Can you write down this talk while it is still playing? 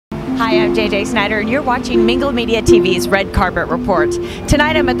Hi, I'm JJ Snyder, and you're watching Mingle Media TV's Red Carpet Report.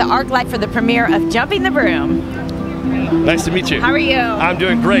 Tonight I'm at the ArcLight for the premiere of Jumping the Broom. Nice to meet you. How are you? I'm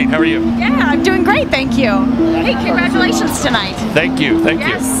doing great. How are you? Yeah, I'm doing great, thank you. Hey, congratulations tonight. Thank you. Thank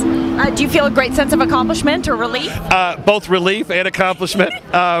you. Do you feel a great sense of accomplishment or relief? Both relief and accomplishment.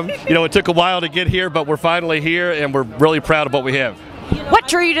 It took a while to get here, but we're finally here, and we're really proud of what we have. What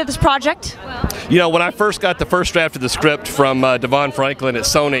drew you to this project? When I first got the first draft of the script from Devon Franklin at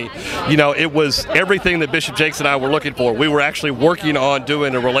Sony, it was everything that Bishop Jakes and I were looking for. We were actually working on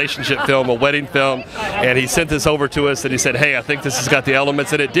doing a relationship film, a wedding film, and he sent this over to us and he said, hey, I think this has got the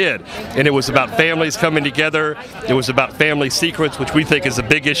elements, and it did. And it was about families coming together. It was about family secrets, which we think is a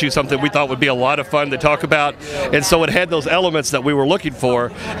big issue, something we thought would be a lot of fun to talk about. And so it had those elements that we were looking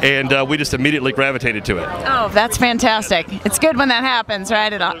for, and we just immediately gravitated to it. Oh, that's fantastic. It's good when that happens,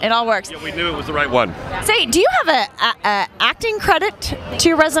 right? It all works. Yeah, we knew it was the right one. Say, do you have a acting credit to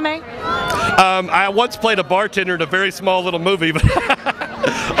your resume? I once played a bartender in a very small little movie, but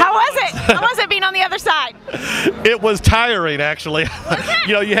How was it? How was it being on the other side? it was tiring, actually.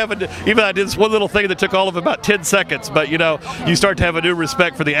 Even I did this one little thing that took all of about 10 seconds, but you start to have a new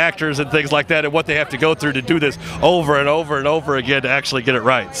respect for the actors and things like that and what they have to go through to do this over and over and over again to actually get it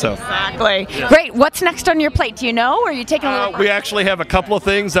right. So exactly. Yeah. Great. What's next on your plate? Do you know, or are you taking a little break? We actually have a couple of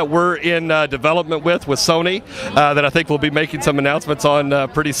things that we're in development with Sony that I think we'll be making some announcements on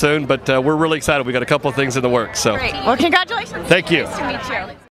pretty soon, but we're really excited. We got a couple of things in the works. So. Great. Well, congratulations. Thank you. Nice to meet you.